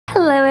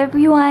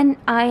everyone,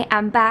 I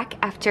am back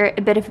after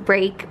a bit of a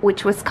break,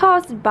 which was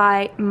caused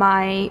by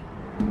my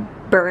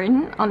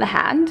burn on the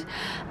hand,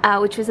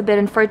 which was a bit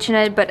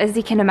unfortunate, but as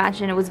you can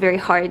imagine, it was very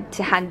hard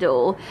to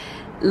handle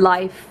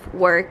life,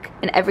 work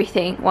and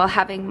everything while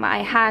having my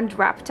hand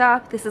wrapped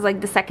up. This is like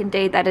the second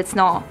day that it's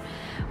not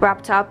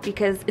wrapped up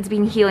because it's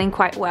been healing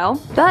quite well.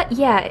 But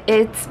yeah,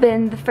 it's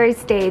been the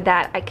first day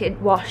that I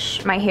could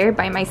wash my hair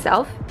by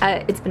myself.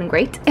 It's been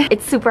great.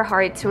 It's super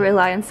hard to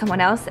rely on someone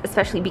else,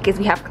 especially because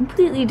we have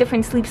completely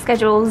different sleep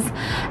schedules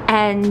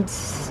and,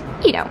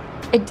 you know,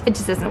 it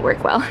just doesn't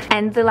work well.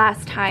 And the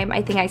last time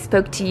I think I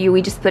spoke to you,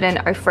 we just put in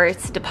our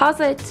first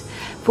deposit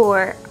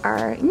for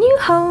our new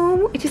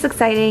home, which is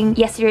exciting.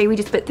 Yesterday we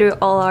just put through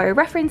all our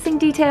referencing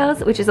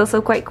details, which is also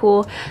quite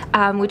cool,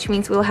 which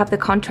means we'll have the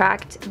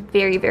contract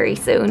very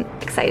soon.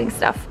 Exciting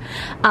stuff.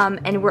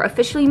 And we're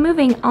officially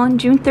moving on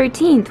June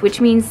 13th, which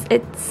means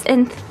it's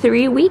in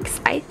 3 weeks,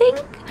 I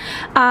think,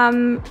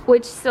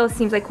 which still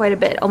seems like quite a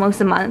bit, almost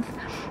a month.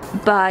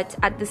 But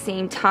at the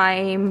same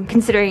time,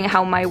 considering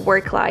how my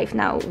work life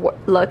now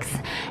looks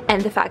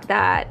and the fact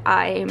that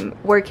I'm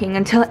working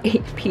until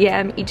 8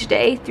 p.m. each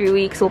day, 3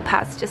 weeks will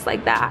pass just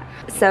like that.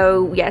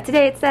 So yeah,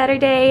 today it's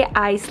Saturday.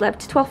 I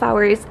slept 12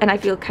 hours and I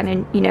feel kind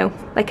of, you know,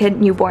 like a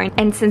newborn.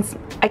 And since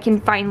I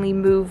can finally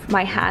move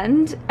my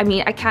hand, I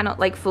mean, I cannot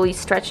like fully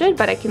stretch it,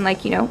 but I can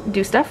like, you know,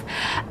 do stuff.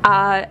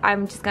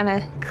 I'm just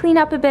gonna clean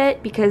up a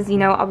bit because, you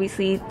know,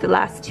 obviously the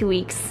last 2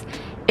 weeks,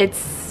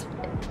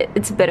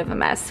 it's a bit of a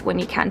mess when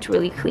you can't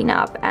really clean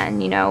up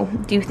and, you know,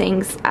 do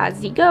things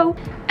as you go.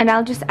 And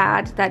I'll just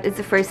add that it's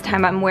the first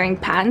time I'm wearing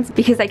pants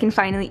because I can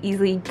finally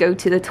easily go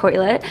to the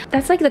toilet.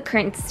 That's like the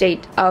current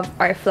state of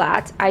our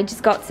flat. I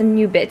just got some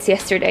new bits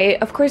yesterday.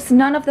 Of course,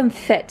 none of them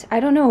fit. I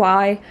don't know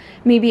why.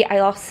 Maybe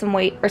I lost some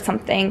weight or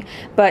something.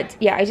 But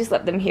yeah, I just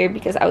left them here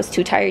because I was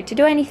too tired to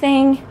do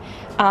anything.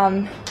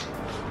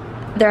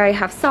 There I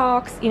have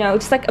socks, you know,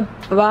 just like a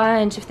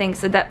bunch of things,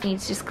 so that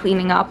needs just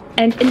cleaning up.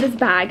 And in this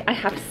bag I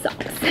have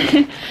socks.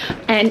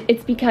 And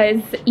it's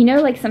because, you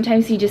know, like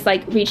sometimes you just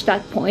like reach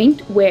that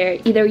point where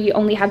either you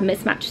only have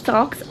mismatched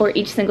socks or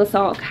each single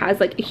sock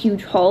has like a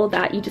huge hole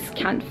that you just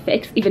can't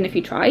fix even if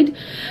you tried.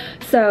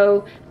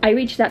 So I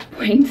reached that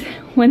point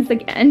once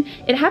again.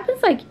 It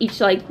happens like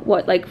each like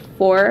what, like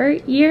 4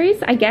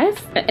 years, I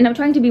guess. And I'm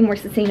trying to be more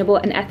sustainable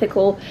and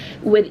ethical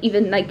with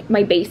even like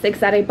my basics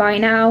that I buy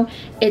now.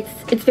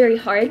 It's very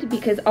hard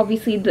because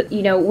obviously,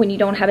 you know, when you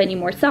don't have any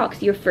more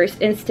socks, your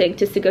first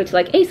instinct is to go to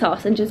like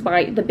ASOS and just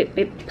buy the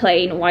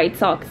plain white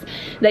socks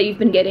that you've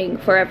been getting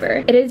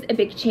forever. It is a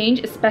big change,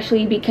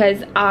 especially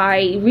because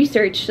I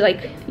researched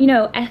like, you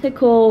know,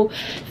 ethical,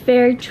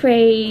 fair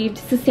trade,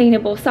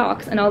 sustainable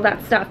socks and all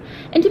that stuff.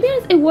 And to be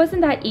honest, it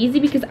wasn't that easy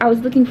because I was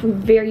looking for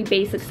very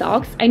basic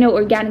socks. I know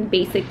Organic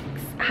Basics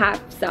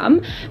have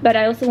some, but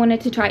I also wanted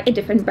to try a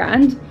different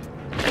brand.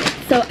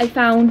 So I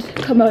found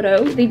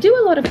Komodo. They do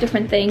a lot of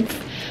different things,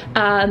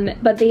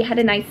 but they had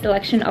a nice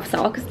selection of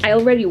socks. I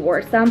already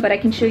wore some, but I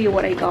can show you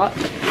what I got.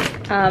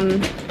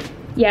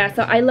 Yeah,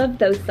 so I love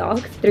those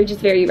socks. They're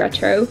just very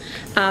retro.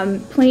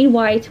 Plain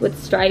white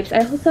with stripes. I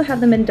also have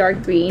them in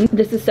dark green.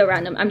 This is so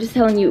random. I'm just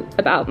telling you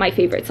about my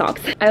favorite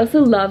socks. I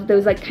also love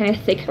those like kind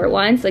of thicker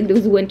ones, like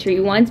those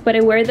wintry ones, but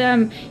I wear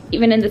them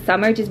even in the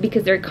summer just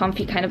because they're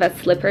comfy kind of as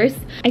slippers.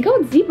 I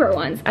got zebra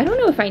ones. I don't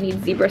know if I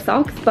need zebra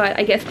socks, but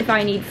I guess if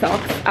I need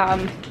socks,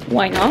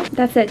 why not?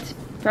 That's it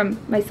from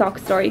my sock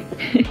story.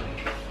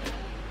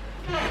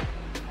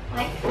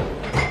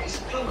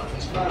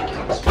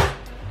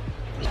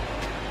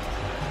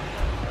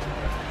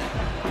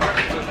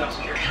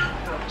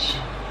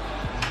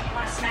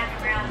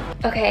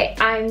 Okay,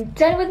 I'm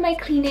done with my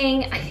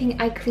cleaning. I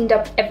think I cleaned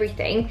up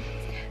everything.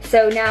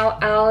 So now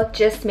I'll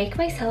just make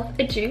myself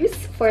a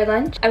juice for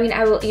lunch. I mean,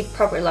 I will eat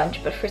proper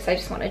lunch, but first I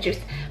just want a juice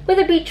with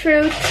a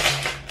beetroot,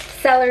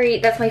 celery.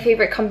 That's my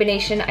favorite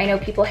combination. I know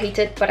people hate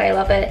it, but I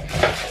love it.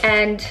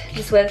 And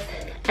just with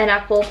an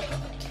apple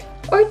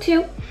or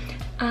two.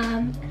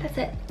 That's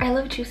it. I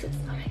love juices.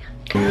 Oh my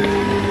god.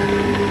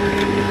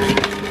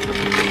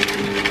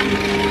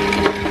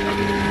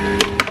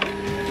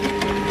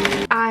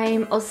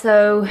 I'm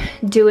also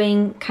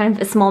doing kind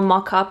of a small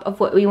mock-up of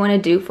what we want to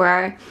do for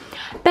our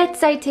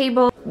bedside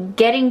table.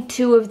 Getting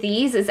 2 of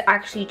these is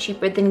actually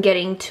cheaper than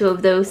getting 2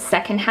 of those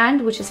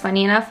secondhand, which is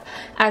funny enough,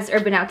 as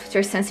Urban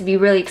Outfitters tends to be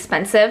really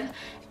expensive.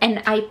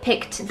 And I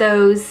picked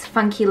those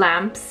funky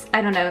lamps.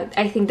 I don't know,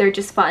 I think they're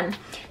just fun.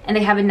 And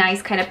they have a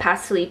nice kind of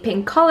pastel-y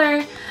pink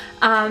color.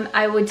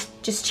 I would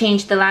just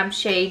change the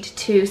lampshade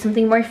to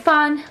something more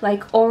fun,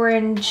 like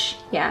orange.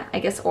 Yeah,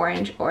 I guess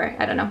orange, or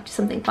I don't know, just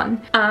something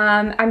fun.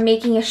 I'm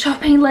making a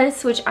shopping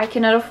list, which I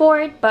cannot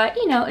afford, but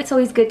you know, it's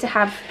always good to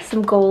have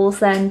some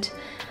goals and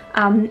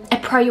a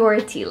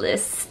priority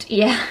list.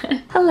 Yeah.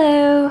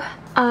 Hello.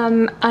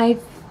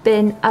 I've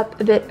been up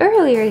a bit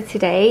earlier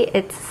today.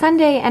 It's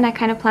Sunday and I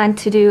kind of planned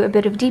to do a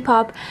bit of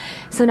Depop,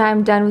 so now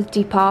I'm done with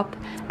Depop.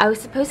 I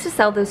was supposed to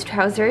sell those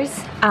trousers,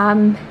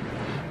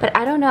 but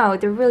I don't know,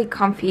 they're really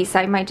comfy, so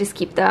I might just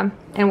keep them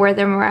and wear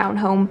them around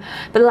home.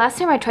 But the last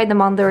time I tried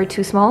them on, they were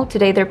too small.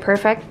 Today they're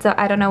perfect, so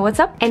I don't know what's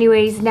up.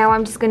 Anyways, now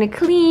I'm just gonna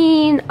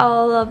clean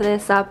all of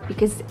this up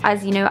because,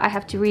 as you know, I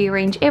have to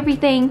rearrange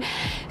everything.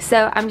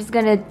 So I'm just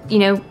gonna, you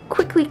know,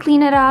 quickly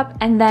clean it up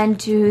and then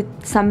do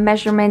some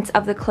measurements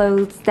of the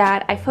clothes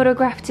that I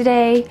photographed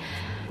today.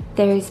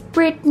 There's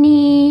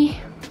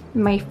Brittany,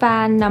 my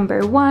fan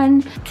number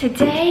 1.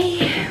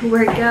 Today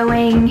we're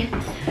going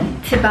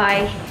to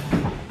buy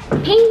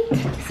paint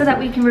so that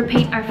we can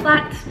repaint our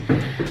flat,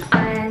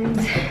 and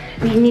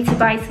we need to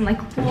buy some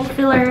like wall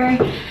filler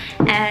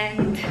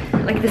and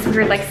like this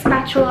weird like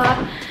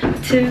spatula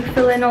to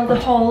fill in all the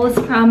holes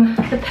from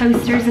the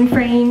posters and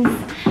frames.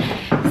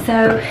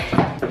 So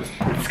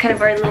it's kind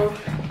of our little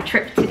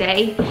trip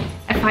today,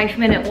 a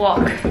 5-minute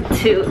walk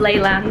to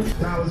Leyland.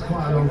 That was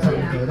quite a long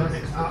time ago.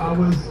 I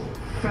was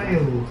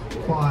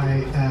failed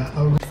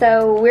by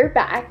So we're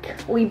back.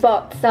 We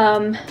bought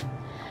some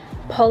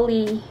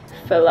poly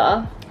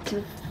filler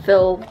to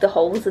fill the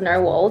holes in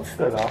our walls.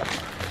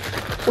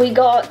 We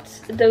got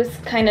those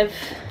kind of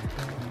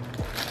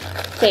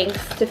things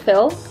to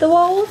fill the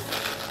walls.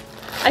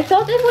 I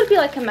thought it would be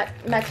like a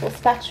metal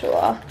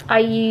spatula. I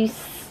used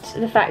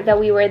the fact that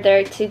we were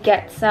there to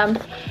get some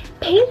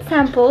paint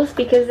samples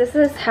because this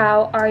is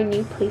how our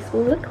new place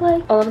will look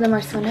like. All of them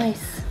are so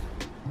nice.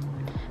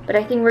 But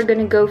I think we're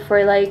gonna go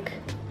for like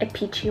a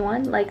peachy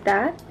one like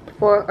that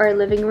for our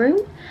living room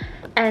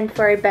and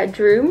for our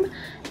bedroom,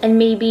 and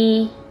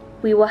maybe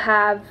we will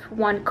have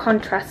one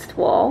contrast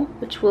wall,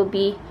 which will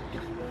be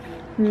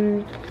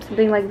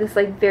something like this,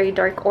 like very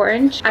dark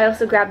orange. I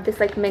also grabbed this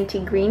like minty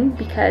green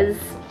because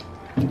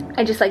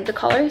I just like the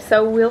color.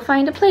 So we'll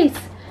find a place,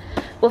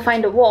 we'll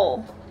find a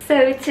wall.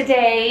 So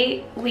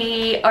today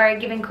we are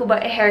giving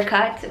Kuba a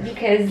haircut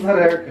because... Not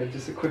a haircut,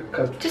 just a quick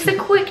cut. Just a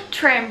quick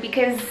trim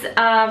because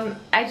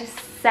I just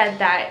said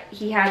that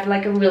he had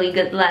like a really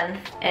good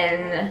length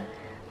in,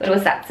 what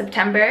was that,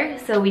 September?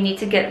 So we need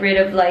to get rid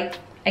of like,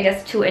 I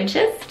guess 2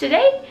 inches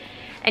today,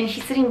 and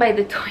he's sitting by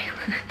the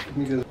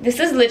toilet.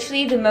 This is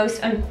literally the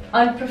most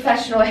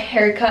unprofessional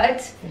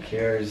haircut. Who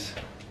cares?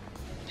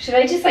 Should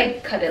I just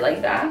like cut it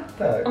like that?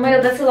 No. Oh my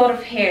god, that's a lot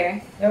of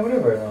hair. Yeah,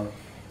 whatever, no.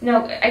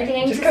 No, I think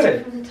I need to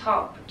start from the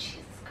top. Jesus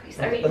Christ.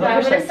 Alright, no,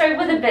 I'm gonna start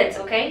with a bit,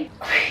 okay?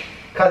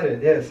 Cut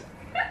it, yes.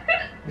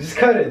 Just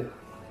cut it.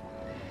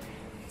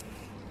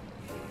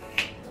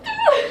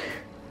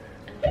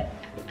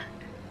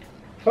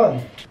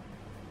 Fun.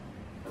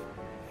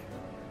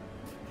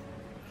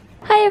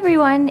 Hi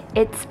everyone,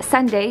 it's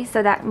Sunday,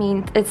 so that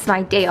means it's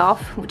my day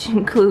off, which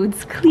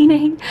includes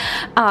cleaning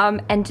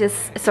and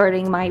just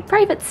sorting my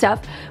private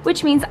stuff,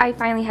 which means I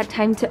finally had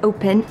time to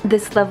open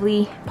this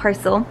lovely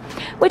parcel,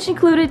 which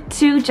included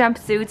 2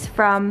 jumpsuits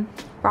from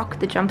Rock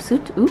the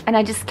Jumpsuit. Ooh, and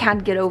I just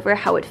can't get over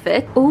how it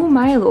fit. Oh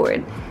my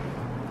lord.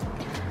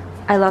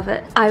 I love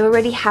it. I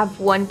already have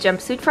 1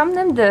 jumpsuit from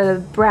them,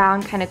 the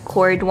brown kind of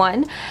cord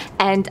one,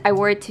 and I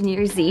wore it to New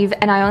Year's Eve,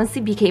 and I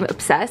honestly became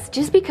obsessed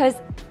just because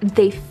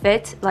they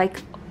fit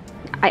like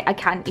I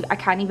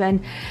can't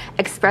even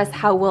express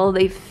how well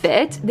they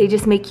fit. They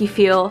just make you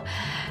feel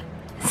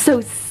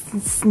so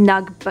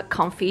snug but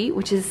comfy,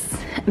 which is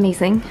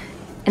amazing,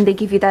 and they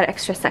give you that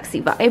extra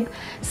sexy vibe.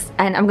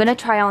 And I'm gonna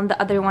try on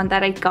the other one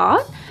that I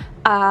got,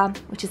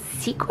 which is a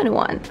sequin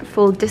one,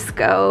 full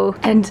disco,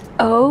 and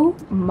oh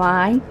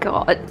my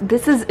god,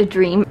 this is a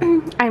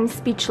dream. I'm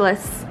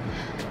speechless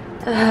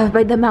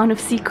by the amount of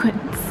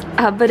sequins,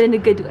 but in a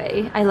good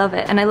way. I love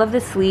it, and I love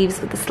the sleeves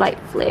with the slight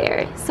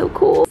flare. So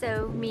cool.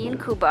 So me and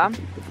Kuba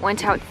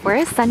went out for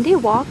a Sunday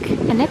walk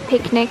and a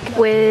picnic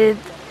with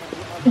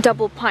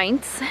double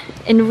pints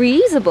in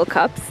reusable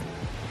cups.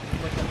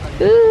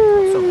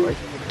 Ooh.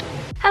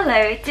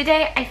 Hello,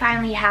 today I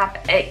finally have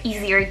an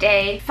easier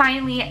day.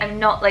 Finally, I'm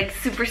not like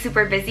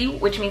super busy,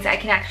 which means I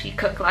can actually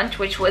cook lunch,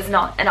 which was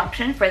not an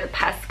option for the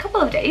past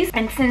couple of days.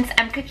 And since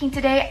I'm cooking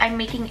today, I'm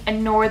making a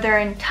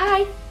Northern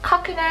Thai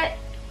coconut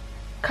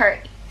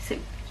curry soup.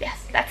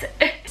 Yes, that's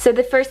it. So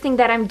the first thing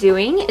that I'm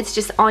doing is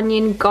just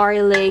onion,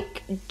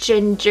 garlic,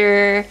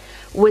 ginger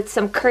with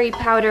some curry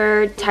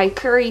powder, Thai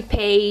curry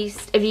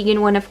paste, a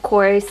vegan one of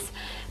course,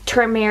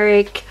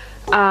 turmeric,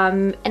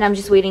 and I'm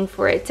just waiting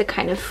for it to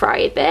kind of fry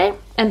a bit.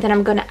 And then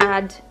I'm gonna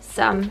add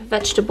some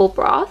vegetable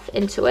broth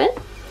into it,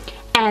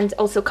 and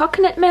also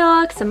coconut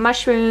milk, some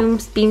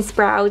mushrooms, bean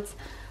sprouts,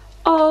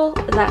 all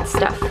that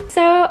stuff.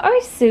 So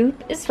our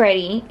soup is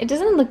ready. It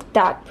doesn't look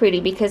that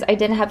pretty because I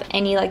didn't have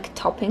any like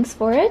toppings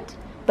for it,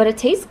 but it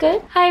tastes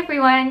good. Hi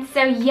everyone.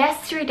 So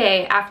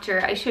yesterday,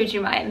 after I showed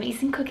you my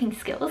amazing cooking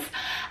skills,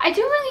 I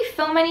didn't really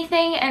film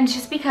anything, and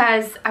just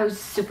because I was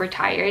super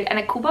tired,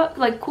 and Kuba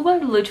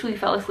literally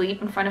fell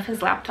asleep in front of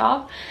his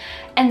laptop,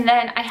 and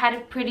then I had a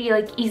pretty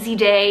like easy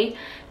day,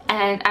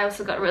 and I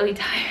also got really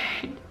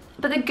tired.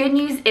 But the good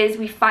news is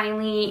we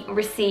finally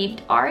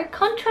received our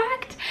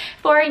contract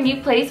for our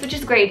new place, which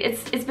is great.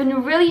 It's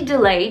been really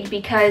delayed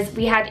because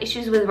we had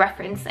issues with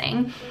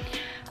referencing.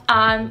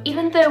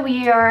 Even though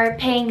we are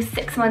paying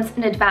 6 months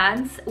in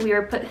advance, we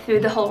are put through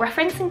the whole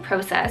referencing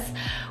process,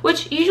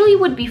 which usually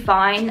would be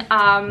fine.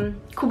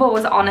 Kuba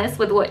was honest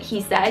with what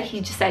he said. He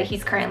just said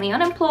he's currently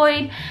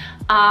unemployed,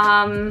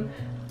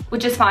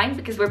 which is fine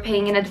because we're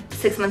paying in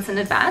 6 months in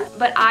advance.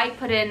 But I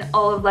put in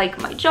all of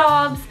like my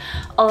jobs,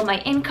 all of my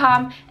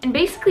income, and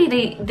basically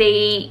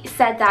they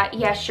said that,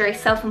 yeah, sure,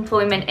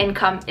 self-employment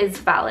income is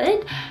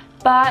valid,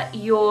 but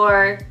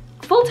your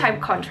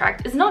full-time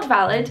contract is not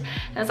valid.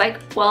 And I was like,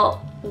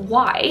 well,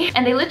 why?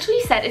 And they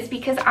literally said it's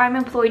because I'm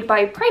employed by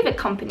a private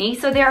company,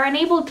 so they are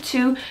unable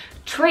to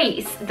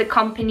trace the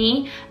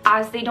company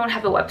as they don't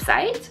have a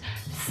website.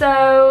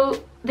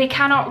 So they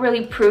cannot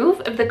really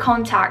prove if the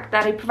contact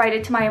that I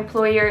provided to my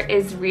employer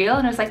is real.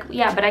 And I was like,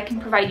 yeah, but I can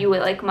provide you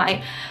with like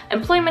my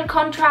employment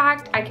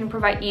contract. I can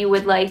provide you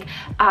with like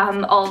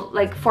all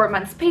like 4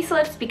 months pay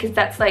slips, because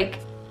that's like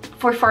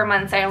for 4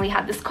 months I only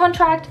had this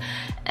contract.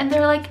 And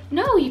they're like,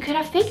 no, you could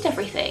have faked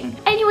everything.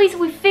 Anyways,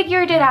 we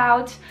figured it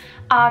out.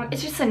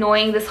 It's just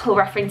annoying, this whole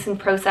referencing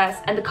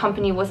process, and the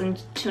company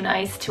wasn't too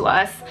nice to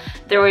us.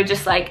 They were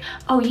just like,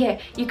 oh yeah,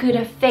 you could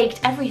have faked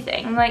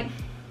everything. I'm like,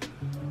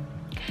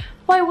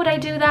 why would I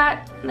do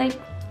that? Like,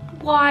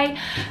 why?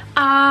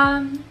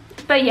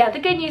 But yeah, the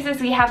good news is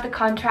we have the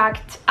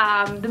contract.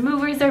 The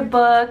movers are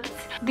booked.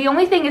 The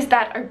only thing is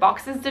that our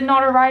boxes did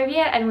not arrive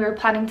yet, and we were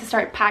planning to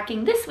start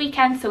packing this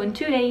weekend, so in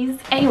 2 days.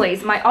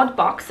 Anyways, my odd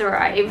box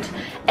arrived,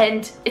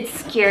 and it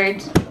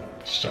scared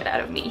shit out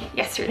of me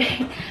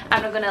yesterday.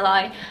 I'm not gonna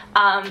lie.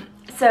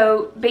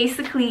 So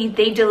basically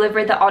they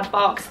deliver the odd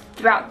box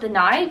throughout the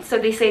night. So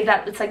they say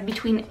that it's like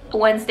between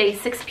Wednesday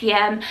 6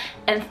 p.m.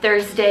 and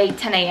Thursday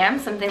 10 a.m.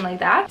 something like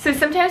that. So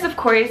sometimes of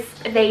course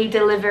they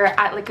deliver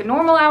at like a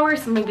normal hour,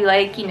 so maybe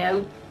like, you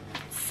know,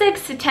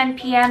 6 to 10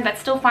 p.m. that's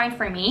still fine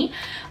for me.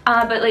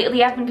 But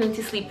lately I've been going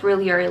to sleep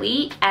really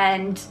early,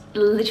 and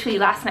literally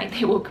last night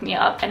they woke me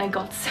up and I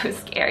got so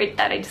scared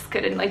that I just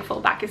couldn't like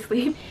fall back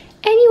asleep.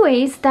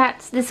 Anyways,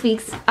 that's this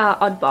week's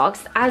odd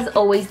box. As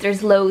always,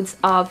 there's loads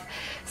of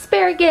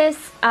asparagus,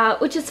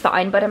 which is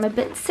fine, but I'm a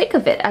bit sick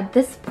of it at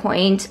this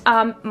point.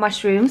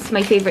 Mushrooms,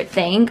 my favorite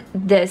thing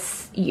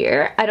this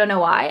year. I don't know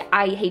why.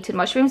 I hated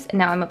mushrooms and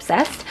now I'm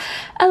obsessed.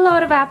 A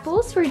lot of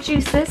apples for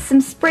juices, some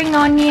spring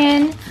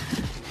onion.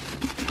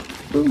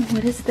 Ooh,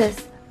 what is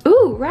this?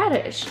 Ooh,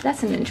 radish.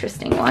 That's an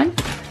interesting one.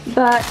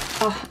 But,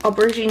 oh,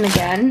 aubergine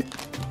again.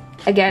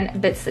 Again, a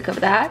bit sick of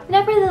that.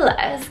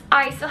 Nevertheless,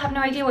 I still have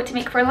no idea what to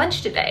make for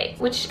lunch today,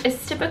 which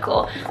is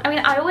typical. I mean,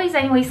 I always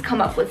anyways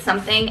come up with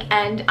something,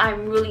 and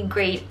I'm really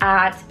great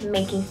at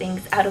making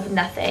things out of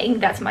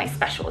nothing. That's my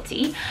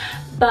specialty.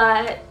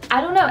 But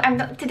I don't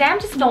know, today I'm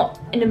just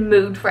not in a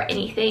mood for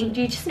anything.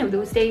 Do you just know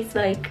those days?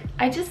 Like,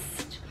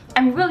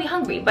 I'm really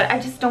hungry, but I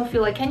just don't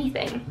feel like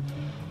anything.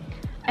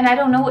 And I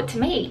don't know what to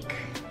make.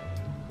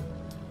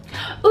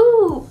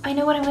 Ooh, I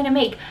know what I'm gonna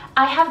make.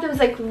 I have those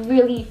like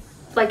really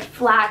like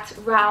flat,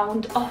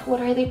 round, oh,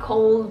 what are they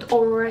called,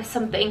 or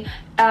something,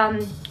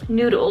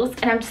 noodles,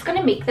 and I'm just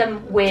gonna make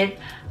them with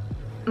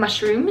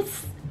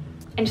mushrooms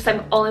and just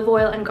some olive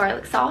oil and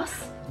garlic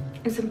sauce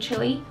and some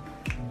chili.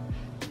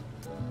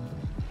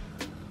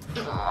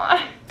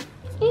 Oh,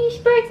 it's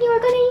birthday, we're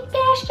gonna eat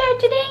pasta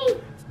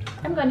today.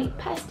 I'm gonna eat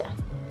pasta.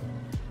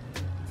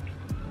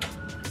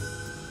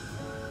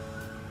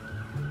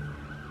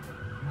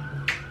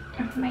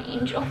 My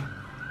angel.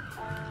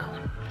 Go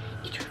on,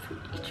 eat your food,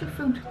 eat your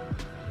food.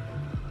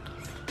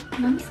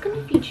 Mommy's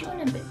gonna feed you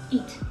in a bit.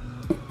 Eat.